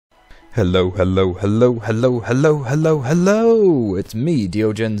Hello, hello, hello, hello, hello, hello, hello! It's me,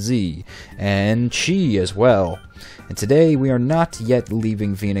 DeoGenZ, and Chi as well. And today we are not yet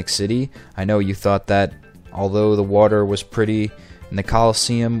leaving Phoenix City. I know you thought that, although the water was pretty and the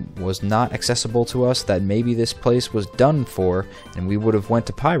Colosseum was not accessible to us, that maybe this place was done for and we would have went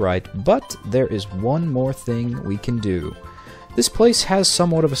to Pyrite, but there is one more thing we can do. This place has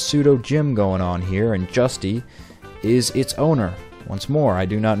somewhat of a pseudo-gym going on here, and Justy is its owner. Once more, I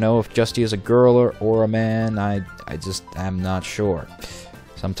do not know if Justy is a girl or a man. I just am not sure.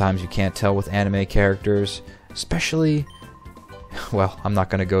 Sometimes you can't tell with anime characters, especially... Well, I'm not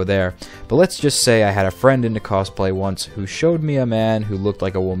going to go there. But let's just say I had a friend into cosplay once who showed me a man who looked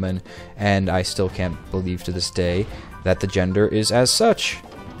like a woman, and I still can't believe to this day that the gender is as such.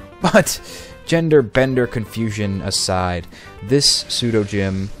 But gender bender confusion aside, this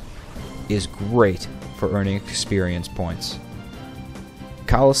pseudo-gym is great for earning experience points.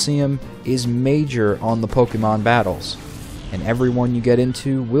 Colosseum is major on the Pokemon battles, and every one you get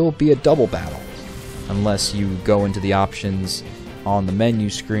into will be a double battle, unless you go into the options on the menu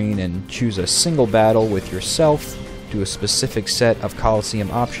screen and choose a single battle with yourself, do a specific set of Colosseum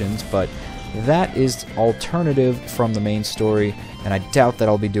options, but that is alternative from the main story, and I doubt that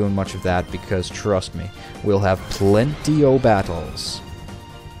I'll be doing much of that because, trust me, we'll have plenty of battles.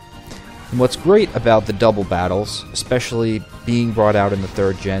 And what's great about the double battles, especially being brought out in the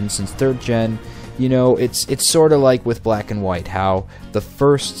 3rd gen, since 3rd gen, you know, it's sort of like with Black and White, how the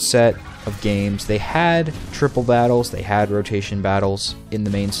first set of games, they had triple battles, they had rotation battles in the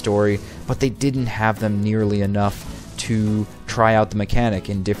main story, but they didn't have them nearly enough to try out the mechanic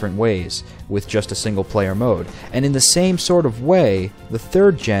in different ways with just a single player mode. And in the same sort of way, the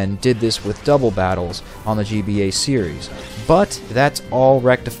 3rd gen did this with double battles on the GBA series. But that's all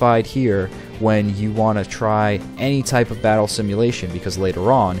rectified here when you want to try any type of battle simulation, because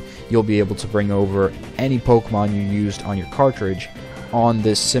later on you'll be able to bring over any Pokemon you used on your cartridge on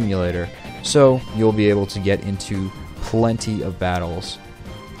this simulator. So you'll be able to get into plenty of battles,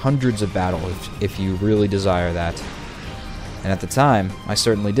 hundreds of battles if you really desire that. And at the time, I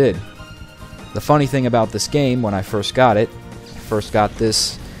certainly did. The funny thing about this game, when I first got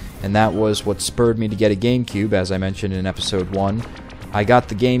this, and that was what spurred me to get a GameCube, as I mentioned in episode 1. I got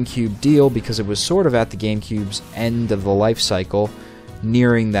the GameCube deal because it was sort of at the GameCube's end of the life cycle,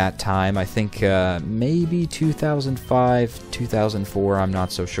 nearing that time. I think maybe 2005, 2004, I'm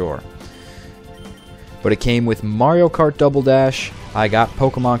not so sure. But it came with Mario Kart Double Dash. I got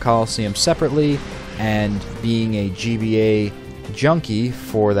Pokemon Colosseum separately, and being a GBA junkie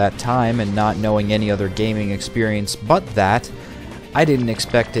for that time and not knowing any other gaming experience but that, I didn't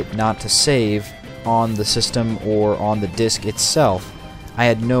expect it not to save on the system or on the disc itself. I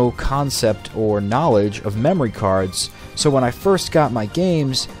had no concept or knowledge of memory cards, so when I first got my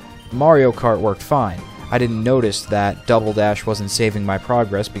games, Mario Kart worked fine. I didn't notice that Double Dash wasn't saving my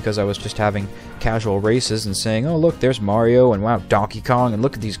progress because I was just having casual races and saying, oh look, there's Mario, and wow, Donkey Kong, and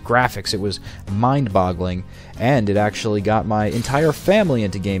look at these graphics. It was mind-boggling, and it actually got my entire family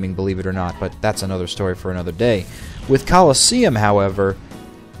into gaming, believe it or not, but that's another story for another day. With Colosseum, however,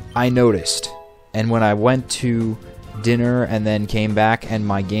 I noticed, and when I went to dinner and then came back and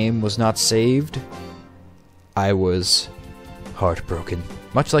my game was not saved, I was heartbroken.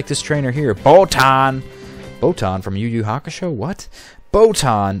 Much like this trainer here, Botan! Botan from Yu Yu Hakusho? What?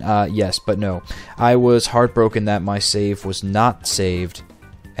 Botan! Yes, but no. I was heartbroken that my save was not saved,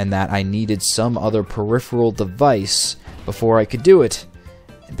 and that I needed some other peripheral device before I could do it.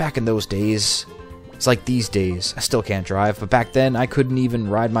 And back in those days, it's like these days, I still can't drive, but back then I couldn't even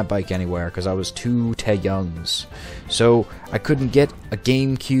ride my bike anywhere because I was too youngs. So I couldn't get a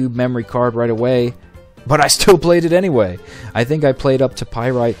GameCube memory card right away, but I still played it anyway. I think I played up to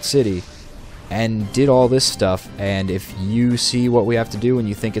Pyrite City and did all this stuff, and if you see what we have to do and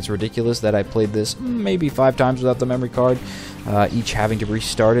you think it's ridiculous that I played this maybe 5 times without the memory card, each having to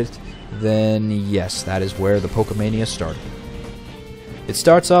restart it, then yes, that is where the Pokemania started. It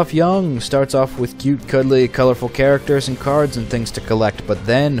starts off young, starts off with cute, cuddly, colorful characters and cards and things to collect, but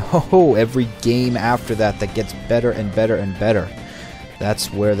then, ho, every game after that gets better and better and better.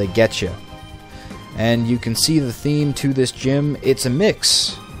 That's where they get you. And you can see the theme to this gym. It's a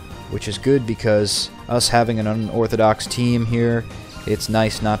mix, which is good because us having an unorthodox team here, it's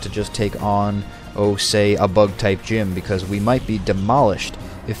nice not to just take on, oh, say, a bug-type gym, because we might be demolished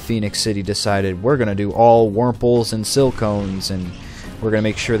if Phoenix City decided we're going to do all Wurmples and Silcones, and we're going to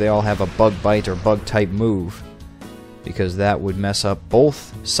make sure they all have a bug bite or bug-type move, because that would mess up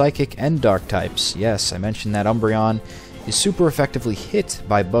both Psychic and Dark types. Yes, I mentioned that Umbreon is super effectively hit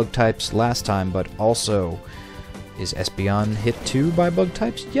by bug types last time, but also Is Espeon hit too by bug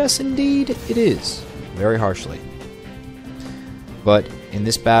types? Yes, indeed, it is. Very harshly. But in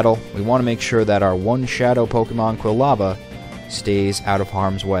this battle, we want to make sure that our one shadow Pokemon, Quilava, stays out of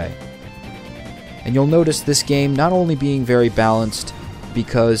harm's way. And you'll notice this game not only being very balanced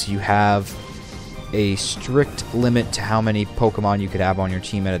because you have a strict limit to how many Pokemon you could have on your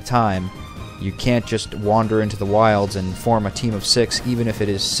team at a time. You can't just wander into the wilds and form a team of 6, even if it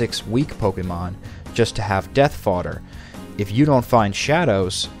is 6 weak Pokemon, just to have death fodder. If you don't find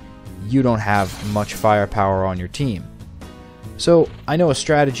shadows, you don't have much firepower on your team. So, I know a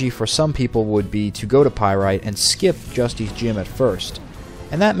strategy for some people would be to go to Pyrite and skip Justy's gym at first.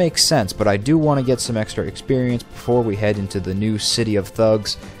 And that makes sense, but I do want to get some extra experience before we head into the new City of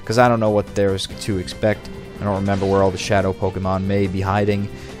Thugs, because I don't know what there's to expect. I don't remember where all the shadow Pokemon may be hiding,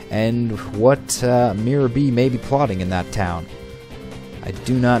 and what Mirror B may be plotting in that town. I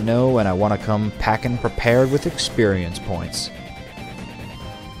do not know, and I want to come packing prepared with experience points.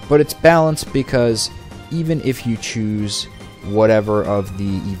 But it's balanced because even if you choose whatever of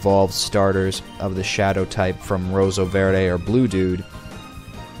the evolved starters of the shadow type from Rosa Verde or Blue Dude,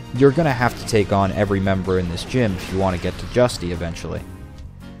 you're going to have to take on every member in this gym if you want to get to Justy eventually.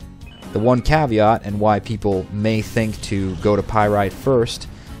 The one caveat, and why people may think to go to Pyrite first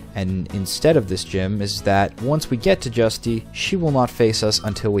and instead of this gym, is that once we get to Justy, she will not face us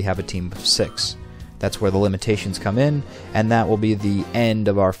until we have a team of 6. That's where the limitations come in, and that will be the end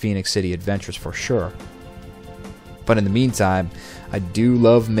of our Phoenix City adventures for sure. But in the meantime, I do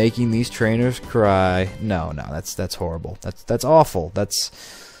love making these trainers cry. No, that's horrible. That's awful.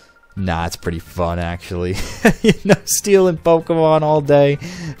 Nah, it's pretty fun, actually. You know, stealing Pokemon all day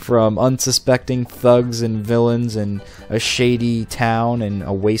from unsuspecting thugs and villains in a shady town and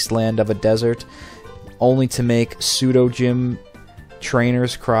a wasteland of a desert, only to make pseudo-gym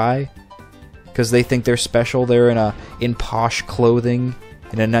trainers cry because they think they're special. They're in posh clothing,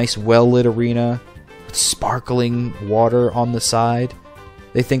 in a nice well-lit arena, with sparkling water on the side.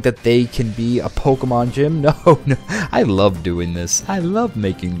 They think that they can be a Pokemon gym? No. I love doing this. I love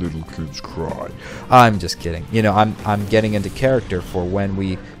making little kids cry. I'm just kidding. You know, I'm getting into character for when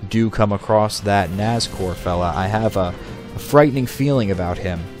we do come across that Nazcore fella. I have a frightening feeling about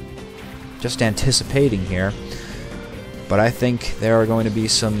him. Just anticipating here. But I think there are going to be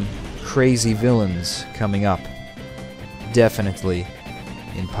some crazy villains coming up. Definitely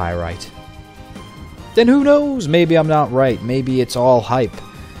in Pyrite. Then who knows? Maybe I'm not right. Maybe it's all hype.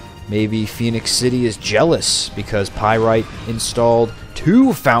 Maybe Phoenix City is jealous because Pyrite installed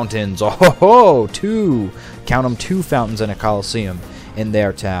 2 fountains. Oh, 2! Count them, 2 fountains and a Colosseum in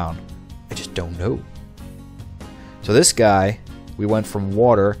their town. I just don't know. So this guy, we went from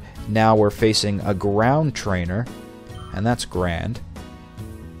water, now we're facing a ground trainer, and that's grand.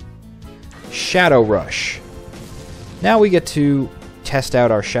 Shadow Rush. Now we get to test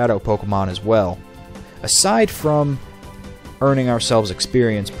out our shadow Pokemon as well. Aside from earning ourselves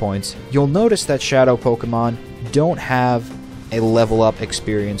experience points, you'll notice that shadow Pokemon don't have a level up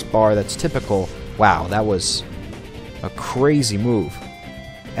experience bar that's typical. Wow, that was a crazy move.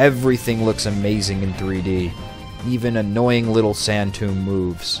 Everything looks amazing in 3D. Even annoying little sand tomb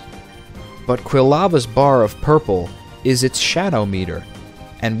moves. But Quilava's bar of purple is its shadow meter.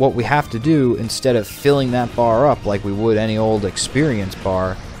 And what we have to do, instead of filling that bar up like we would any old experience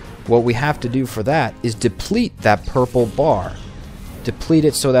bar, what we have to do for that is deplete that purple bar. Deplete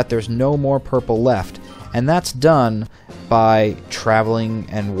it so that there's no more purple left. And that's done by traveling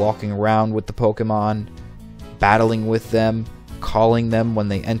and walking around with the Pokemon, battling with them, calling them when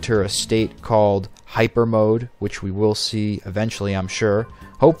they enter a state called Hyper Mode, which we will see eventually, I'm sure.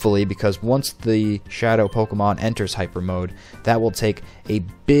 Hopefully, because once the Shadow Pokemon enters Hyper Mode, that will take a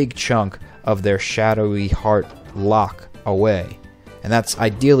big chunk of their shadowy heart lock away. And that's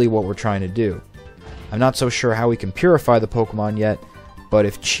ideally what we're trying to do. I'm not so sure how we can purify the Pokemon yet, but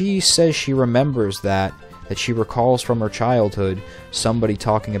if Chi says she remembers that she recalls from her childhood somebody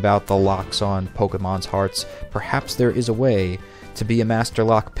talking about the locks on Pokemon's hearts, perhaps there is a way to be a Master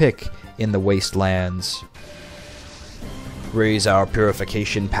Lock pick in the Wastelands. Raise our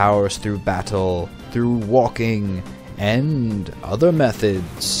purification powers through battle, through walking, and other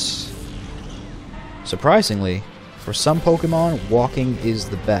methods. Surprisingly, for some Pokemon, walking is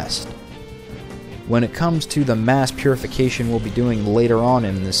the best. When it comes to the mass purification we'll be doing later on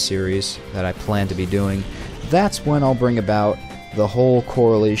in this series, that I plan to be doing, that's when I'll bring about the whole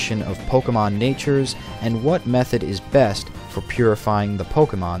correlation of Pokemon natures and what method is best for purifying the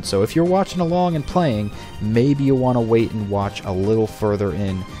Pokemon. So if you're watching along and playing, maybe you'll want to wait and watch a little further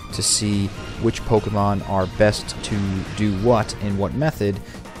in to see which Pokemon are best to do what in what method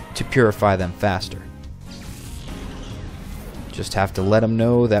to purify them faster. Just have to let them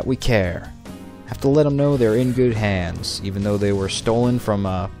know that we care. Have to let them know they're in good hands, even though they were stolen from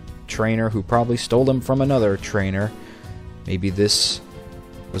a trainer who probably stole them from another trainer. Maybe this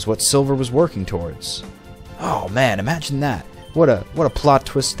was what Silver was working towards. Oh man, imagine that. What a plot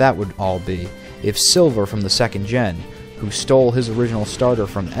twist that would all be if Silver from the 2nd gen, who stole his original starter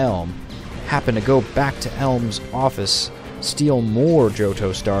from Elm, happened to go back to Elm's office, steal more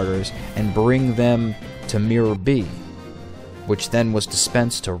Johto starters, and bring them to Mirror B, which then was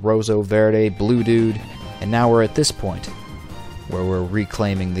dispensed to Roso Verde, Blue Dude, and now we're at this point, where we're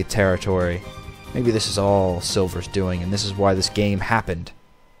reclaiming the territory. Maybe this is all Silver's doing, and this is why this game happened.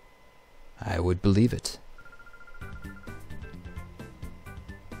 I would believe it.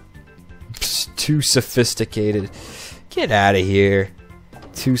 Too sophisticated. Get out of here.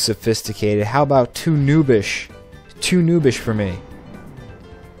 Too sophisticated. How about too noobish? Too noobish for me.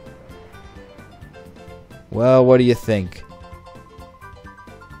 Well, what do you think?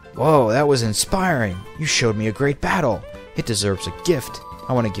 Whoa, that was inspiring. You showed me a great battle. It deserves a gift.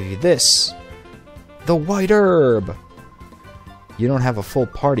 I want to give you this. The White Herb. You don't have a full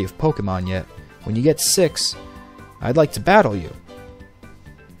party of Pokemon yet. When you get 6, I'd like to battle you.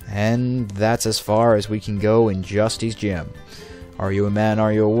 And that's as far as we can go in Justy's gym. Are you a man,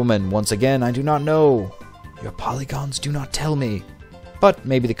 are you a woman? Once again, I do not know. Your polygons do not tell me. But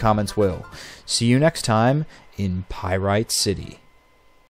maybe the comments will. See you next time in Pyrite City.